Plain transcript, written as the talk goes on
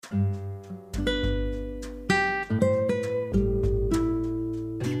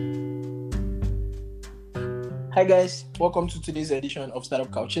Hi guys, welcome to today's edition of Startup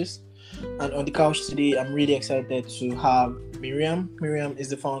Couches. And on the couch today, I'm really excited to have Miriam. Miriam is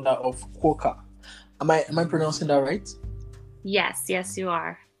the founder of Quokka. Am I pronouncing that right? Yes, you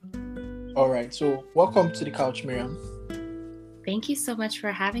are. All right, so welcome to the couch, Miriam. Thank you so much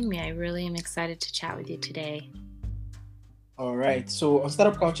for having me. I really am excited to chat with you today. All right, so on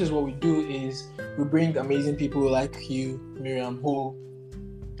Startup Couches, what we do is we bring amazing people like you, Miriam, who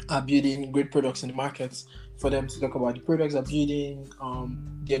are building great products in the markets for them to talk about the products they're building,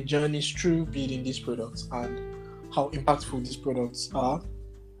 their journeys through building these products, and how impactful these products are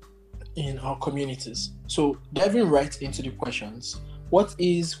in our communities. So diving right into the questions, what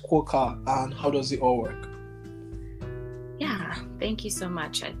is Quokka and how does it all work? Yeah, thank you so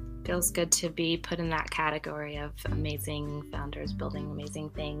much. It feels good to be put in that category of amazing founders building amazing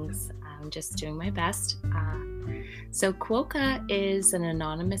things. I'm just doing my best. So Quokka is an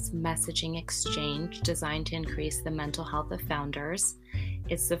anonymous messaging exchange designed to increase the mental health of founders.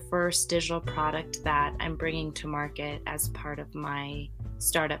 It's the first digital product that I'm bringing to market as part of my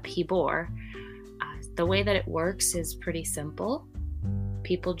startup Hibor. The way that it works is pretty simple.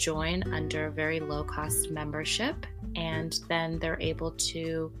 People join under a very low-cost membership, and then they're able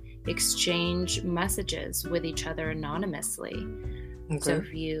to exchange messages with each other anonymously. Okay. So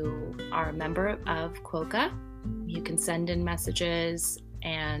if you are a member of Quokka, you can send in messages,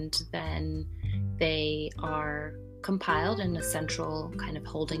 and then they are compiled in a central kind of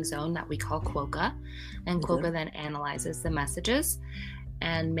holding zone that we call Quokka, and Quokka then analyzes the messages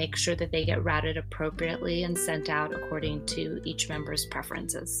and makes sure that they get routed appropriately and sent out according to each member's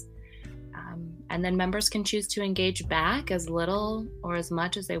preferences. And then members can choose to engage back as little or as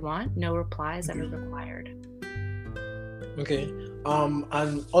much as they want. No replies ever required. Okay.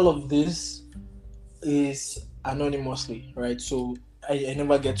 And all of this is anonymously, right? So I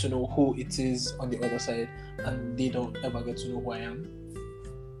never get to know who it is on the other side, and they don't ever get to know who I am.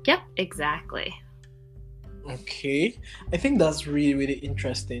 Yep, exactly. Okay. I think that's really, really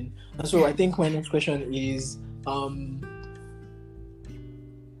interesting. And so I think my next question is,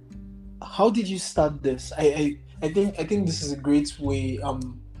 how did you start this? I think this is a great way.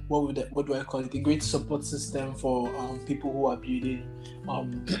 What do I call it? A great support system for people who are building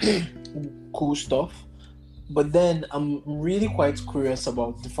cool stuff. But then I'm really quite curious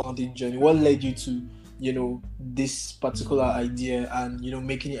about the founding journey. What led you to, this particular idea and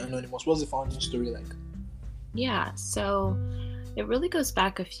making it anonymous? What's the founding story like? Yeah, so it really goes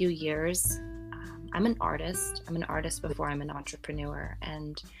back a few years. I'm an artist. I'm an artist before I'm an entrepreneur.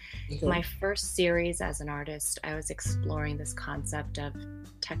 And my first series as an artist, I was exploring this concept of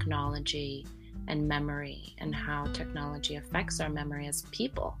technology and memory and how technology affects our memory as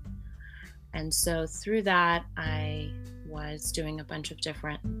people. And so through that, I was doing a bunch of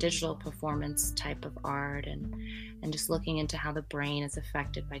different digital performance type of art and just looking into how the brain is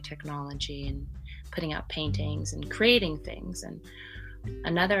affected by technology and putting out paintings and creating things. And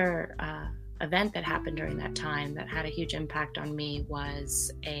another event that happened during that time that had a huge impact on me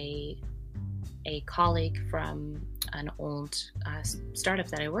was a colleague from an old startup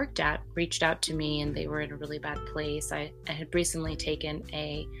that I worked at reached out to me, and they were in a really bad place. I had recently taken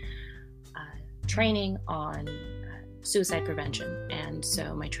a training on suicide prevention, and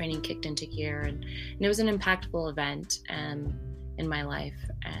so my training kicked into gear, and it was an impactful event in my life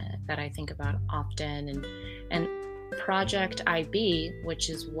that I think about often. And Project IB, which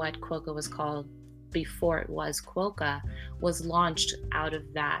is what Quokka was called before it was Quokka, was launched out of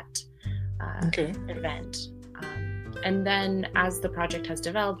that event. And then as the project has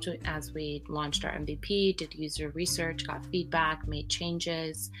developed, as we launched our MVP, did user research, got feedback, made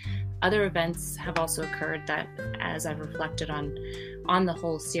changes, other events have also occurred that, as I've reflected on the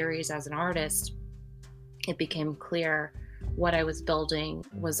whole series as an artist, it became clear what I was building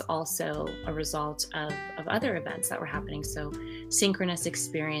was also a result of other events that were happening. So synchronous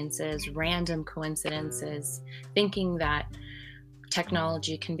experiences, random coincidences, thinking that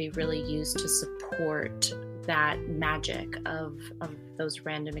technology can be really used to support that magic of those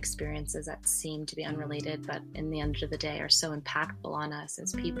random experiences that seem to be unrelated, but in the end of the day are so impactful on us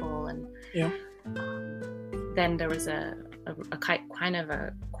as people. And then there was a kind of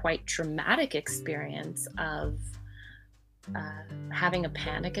a quite traumatic experience of having a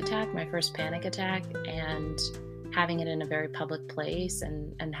panic attack, my first panic attack, and having it in a very public place,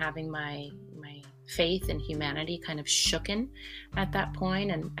 and having my faith in humanity kind of shooken at that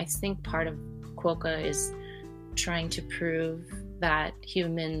point. And I think part of Quokka is trying to prove that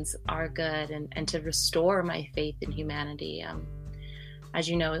humans are good and to restore my faith in humanity. As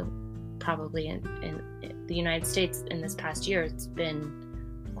you know, probably in the United States in this past year, it's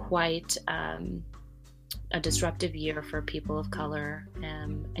been quite a disruptive year for people of color,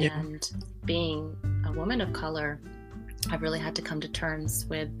 and being a woman of color, I really had to come to terms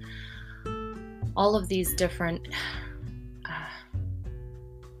with all of these different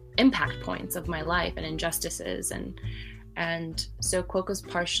impact points of my life and injustices, and so Quokka's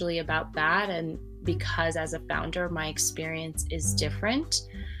partially about that, and because as a founder my experience is different,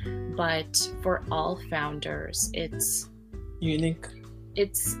 but for all founders it's unique.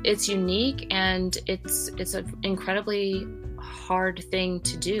 It's unique, and it's an incredibly hard thing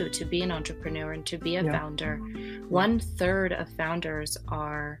to do, to be an entrepreneur and to be a founder. 1/3 of founders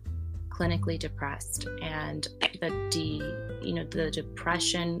are clinically depressed, and the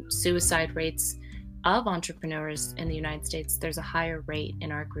depression, suicide rates of entrepreneurs in the United States, there's a higher rate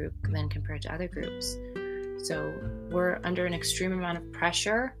in our group than compared to other groups. So we're under an extreme amount of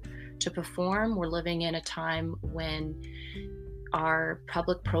pressure to perform. We're living in a time when our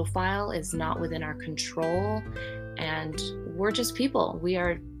public profile is not within our control, and we're just people. We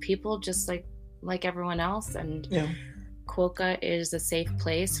are people just like everyone else, and Quokka is a safe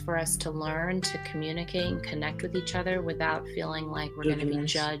place for us to learn, to communicate and connect with each other without feeling like we're going to be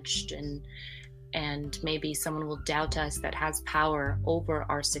judged, and maybe someone will doubt us that has power over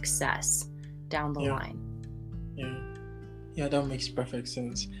our success down the line. Yeah, that makes perfect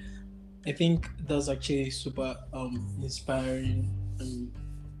sense. I think that's actually super inspiring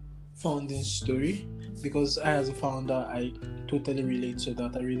founding story, because I, as a founder, I totally relate to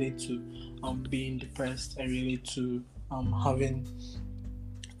that. I relate to being depressed. I relate to having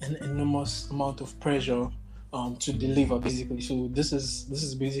an enormous amount of pressure to deliver, basically. So this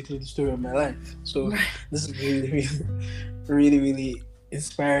is basically the story of my life. So this is really, really, really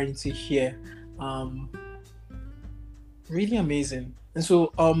inspiring to hear. Really amazing. And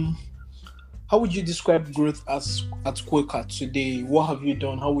so how would you describe growth at Quokka today? What have you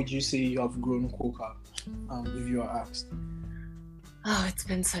done? How would you say you have grown Quokka, if you are asked? Oh, it's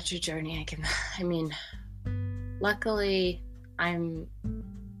been such a journey. Luckily, I'm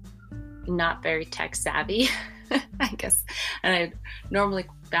not very tech savvy, I guess. And normally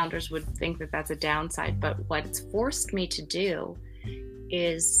founders would think that that's a downside, but what it's forced me to do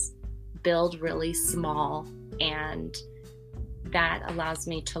is build really small, and that allows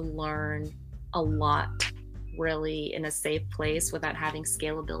me to learn a lot really in a safe place without having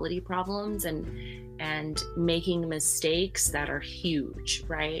scalability problems and making mistakes that are huge,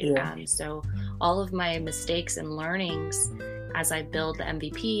 right? So all of my mistakes and learnings as I build the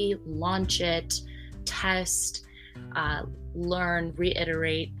MVP, launch it, test, learn,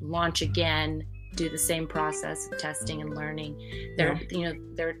 reiterate, launch again, do the same process of testing and learning. There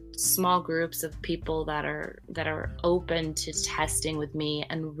are small groups of people that are open to testing with me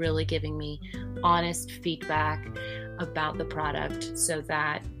and really giving me honest feedback about the product, so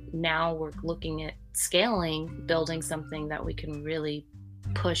that now we're looking at scaling, building something that we can really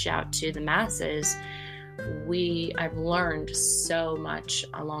push out to the masses. I've learned so much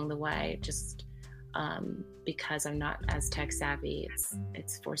along the way, just because I'm not as tech savvy.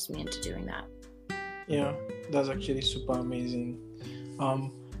 It's forced me into doing that. Yeah, that's actually super amazing.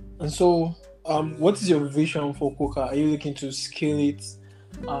 And so, what is your vision for Quokka? Are you looking to scale it?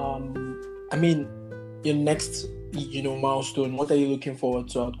 Your next, milestone. What are you looking forward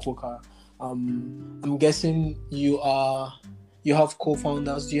to at Quokka? I'm guessing you have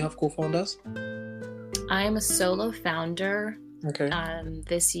co-founders. Do you have co-founders? I am a solo founder. Okay.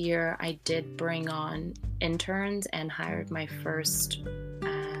 This year I did bring on interns and hired my first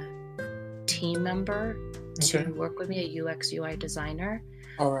team member to work with me, a UX UI designer.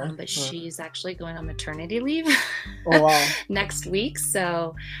 All right. But she's actually going on maternity leave next week,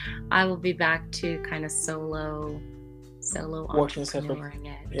 so I will be back to kind of solo entrepreneuring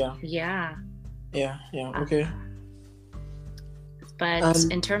it. Yeah. Okay. But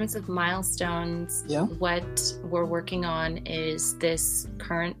in terms of milestones, what we're working on is this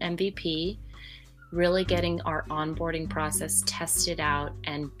current MVP, really getting our onboarding process tested out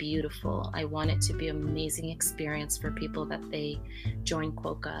and beautiful. I want it to be an amazing experience for people that they join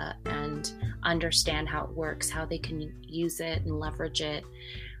Quokka and understand how it works, how they can use it and leverage it.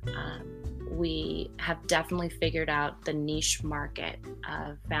 We have definitely figured out the niche market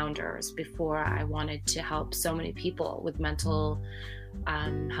of founders. Before, I wanted to help so many people with mental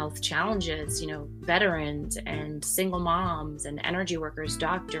health challenges, veterans and single moms and energy workers,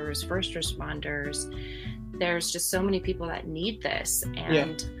 doctors, first responders. There's just so many people that need this,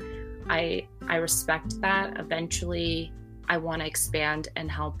 and I respect that. Eventually I want to expand and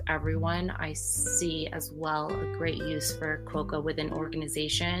help everyone. I see as well a great use for Quokka within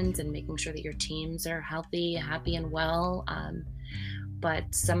organizations and making sure that your teams are healthy, happy, and well. but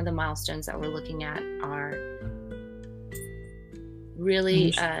some of the milestones that we're looking at are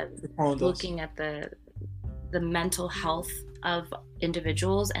really looking at the mental health of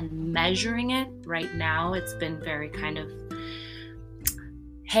individuals and measuring it. Right now, it's been very kind of,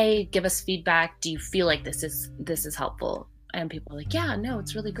 hey, give us feedback. Do you feel like this is helpful? And people are like, yeah, no,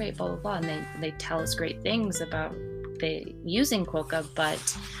 it's really great, blah, blah, blah. And they tell us great things about using Quokka,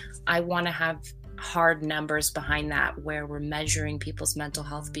 but I want to have hard numbers behind that where we're measuring people's mental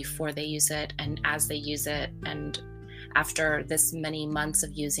health before they use it and as they use it. And after this many months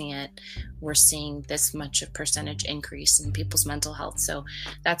of using it, we're seeing this much of percentage increase in people's mental health. So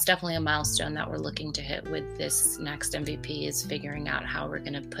that's definitely a milestone that we're looking to hit with this next MVP, is figuring out how we're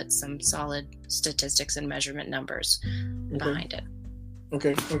going to put some solid statistics and measurement numbers behind it.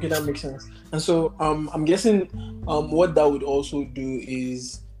 Okay, that makes sense. And so I'm guessing what that would also do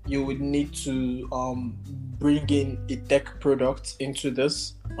is you would need to bring in a tech product into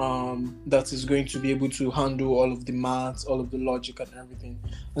this that is going to be able to handle all of the maths, all of the logic and everything.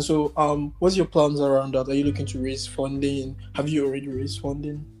 And so what's your plans around that? Are you looking to raise funding? Have you already raised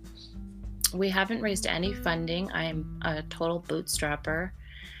funding? We haven't raised any funding. I am a total bootstrapper.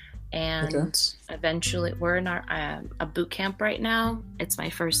 And eventually, we're in a boot camp right now. It's my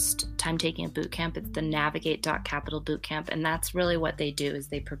first time taking a boot camp. It's the Navigate.Capital boot camp, and that's really what they do, is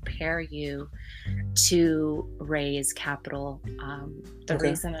they prepare you to raise capital. The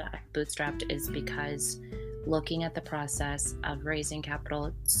reason I bootstrapped is because looking at the process of raising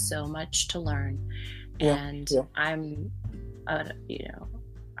capital, it's so much to learn, and I'm,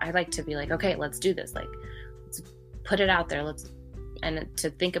 I like to be like, okay, let's do this. Like, let's put it out there. And to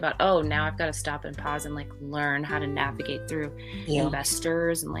think about, now I've got to stop and pause and like learn how to navigate through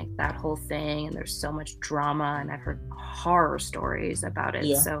investors and like that whole thing. And there's so much drama, and I've heard horror stories about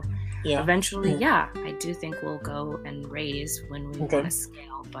it. So eventually, I do think we'll go and raise when we want to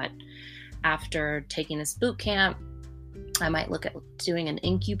scale. But after taking this boot camp, I might look at doing an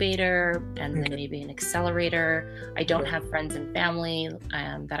incubator and then maybe an accelerator. I don't have friends and family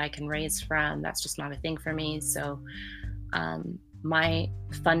that I can raise from. That's just not a thing for me. So my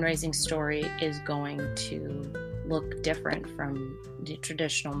fundraising story is going to look different from the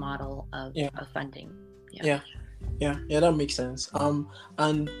traditional model of funding. Yeah, that makes sense.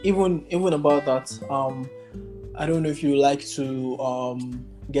 And even about that, I don't know if you like to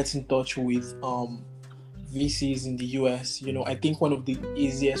get in touch with VCs in the US. I think one of the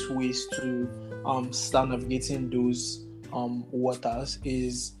easiest ways to start navigating those waters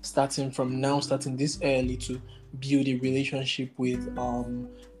is starting this early to build a relationship with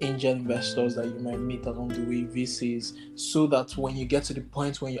angel investors that you might meet along the way, VCs, so that when you get to the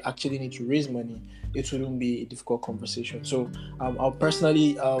point when you actually need to raise money, it wouldn't be a difficult conversation. So I'll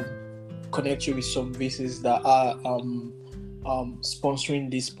personally connect you with some VCs that are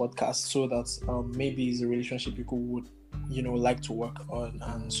sponsoring this podcast, so that maybe it's a relationship you would like to work on,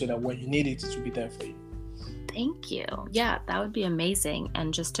 and so that when you need it will be there for you. Thank you. Yeah, that would be amazing.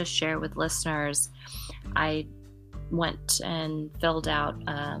 And just to share with listeners, I went and filled out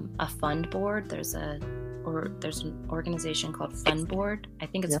a fund board. There's an organization called Fundboard. I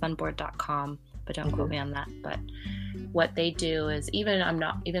think it's fundboard.com, but don't quote me on that. But what they do is, even though I'm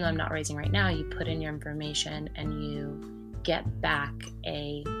not raising right now, you put in your information and you get back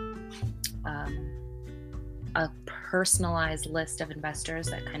a personalized list of investors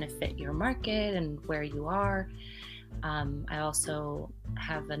that kind of fit your market and where you are. I also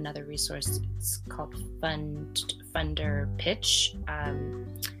have another resource. It's called Funder Pitch,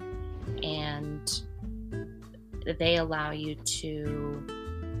 and they allow you to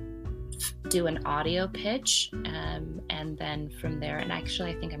do an audio pitch, and then from there, and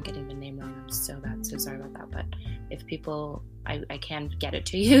actually I think I'm getting the name wrong, I'm so sorry about that, but if people, I can get it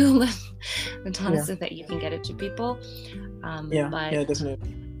to you so that you can get it to people. But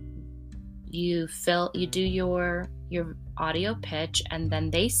definitely. You do your audio pitch, and then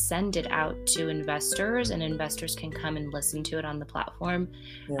they send it out to investors, and investors can come and listen to it on the platform,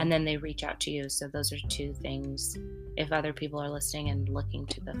 and then they reach out to you. So those are two things if other people are listening and looking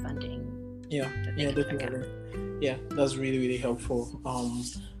to the funding. Definitely. That's really, really helpful.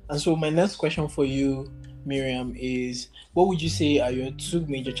 And so my next question for you, Miriam, is what would you say are your two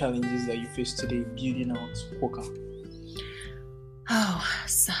major challenges that you face today building out Quokka?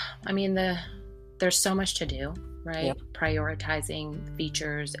 There's so much to do, right? Yep. Prioritizing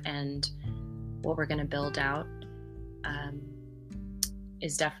features and what we're going to build out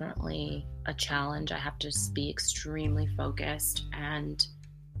is definitely a challenge. I have to be extremely focused and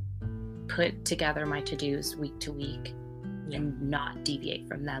put together my to-dos week to week and not deviate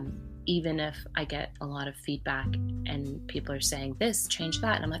from them even if I get a lot of feedback and people are saying this, change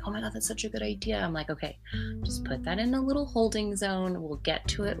that, and I'm like, oh my God, that's such a good idea. I'm like, okay, just put that in a little holding zone. We'll get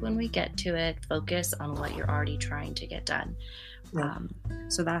to it when we get to it. Focus on what you're already trying to get done. Yeah.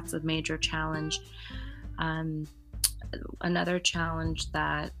 So that's a major challenge. Another challenge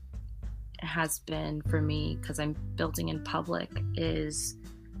that has been for me, because I'm building in public, is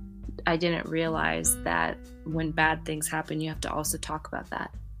I didn't realize that when bad things happen, you have to also talk about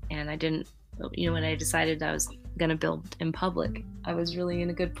that. And I didn't, when I decided I was going to build in public, I was really in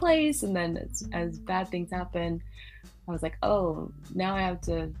a good place. And then as bad things happen, I was like, oh, now I have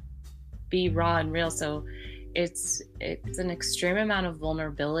to be raw and real. So it's an extreme amount of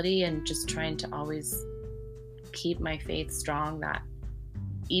vulnerability, and just trying to always keep my faith strong that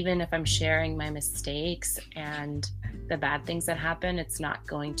even if I'm sharing my mistakes and the bad things that happen, it's not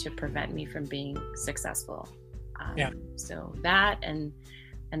going to prevent me from being successful. So that and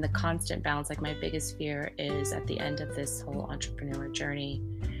the constant balance, like my biggest fear is at the end of this whole entrepreneur journey,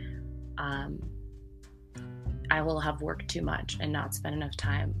 I will have worked too much and not spent enough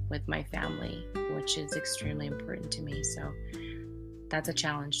time with my family, which is extremely important to me. So that's a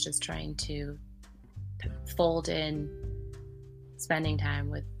challenge, just trying to fold in spending time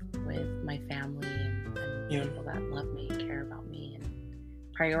with my family and people that love me and care about me, and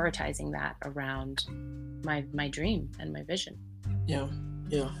prioritizing that around my dream and my vision.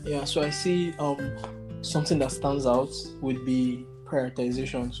 So I see something that stands out would be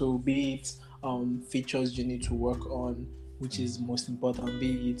prioritization. So be it features you need to work on, which is most important,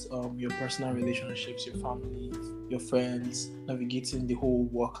 be it your personal relationships, your family, your friends, navigating the whole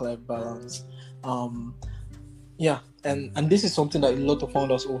work-life balance. And this is something that a lot of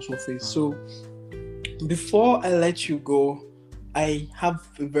founders also face. So before I let you go, I have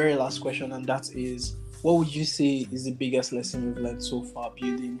a very last question, and that is, what would you say is the biggest lesson you've learned so far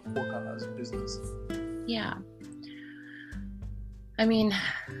building Quokka as a business? Yeah. I mean,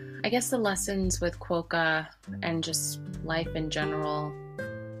 I guess the lessons with Quokka and just life in general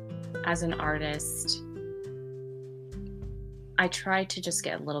as an artist, I try to just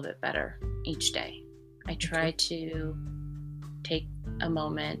get a little bit better each day. I try to take a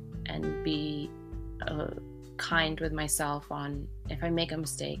moment and be kind with myself on if I make a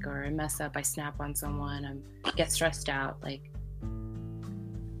mistake or I mess up, I snap on someone, I get stressed out, like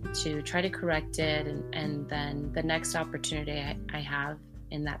to try to correct it, and then the next opportunity I have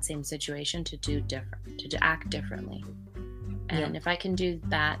in that same situation to do different, to act differently. And if I can do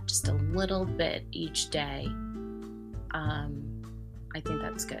that just a little bit each day, I think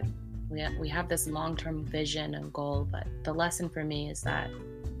that's good. We have this long-term vision and goal, but the lesson for me is that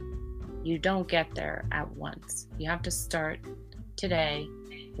you don't get there at once. You have to start today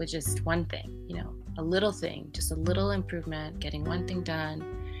with just one thing, a little thing, just a little improvement, getting one thing done.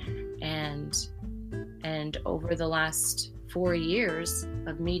 And over the last 4 years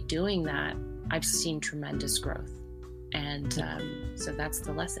of me doing that, I've seen tremendous growth. And so that's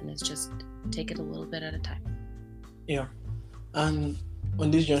the lesson, is just take it a little bit at a time. Yeah. And on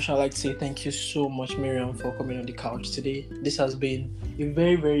this junction, I'd like to say thank you so much, Miriam, for coming on the couch today. This has been a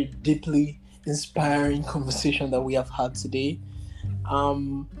very, very deeply inspiring conversation that we have had today.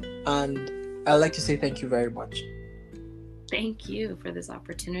 And I'd like to say thank you very much. Thank you for this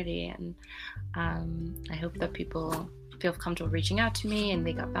opportunity. And I hope that people feel comfortable reaching out to me and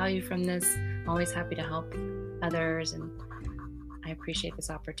they got value from this. I'm always happy to help others, and I appreciate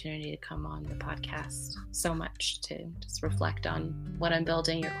this opportunity to come on the podcast so much to just reflect on what I'm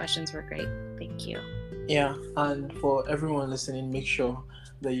building. Your questions were great. Thank you. Yeah, and for everyone listening, make sure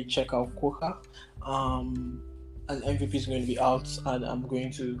that you check out Quokka. And MVP is going to be out, and I'm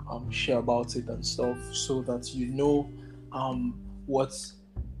going to share about it and stuff, so that you know what's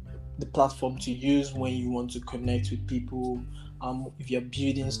the platform to use when you want to connect with people. If you're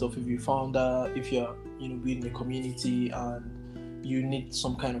building stuff, if you're a founder, if you're building a community and you need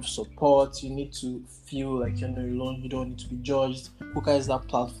some kind of support, you need to feel like you're not alone, you don't need to be judged. Quokka is that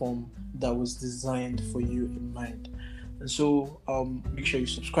platform that was designed for you in mind. And so make sure you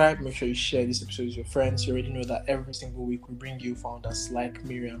subscribe, make sure you share this episode with your friends. You already know that every single week we bring you founders like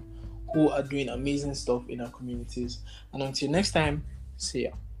Miriam who are doing amazing stuff in our communities. And until next time, see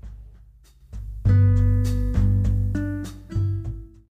ya.